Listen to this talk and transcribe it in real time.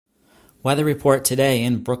Weather report today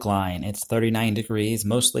in Brookline. It's 39 degrees,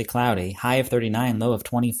 mostly cloudy. High of 39, low of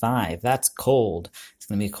 25. That's cold. It's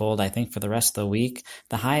going to be cold, I think, for the rest of the week.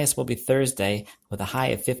 The highest will be Thursday with a high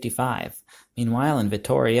of 55. Meanwhile, in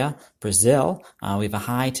Vitoria, Brazil, we have a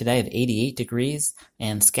high today of 88 degrees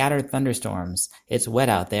and scattered thunderstorms. It's wet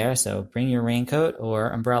out there, so bring your raincoat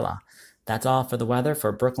or umbrella. That's all for the weather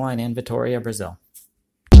for Brookline and Vitoria, Brazil.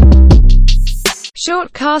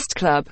 Shortcast Club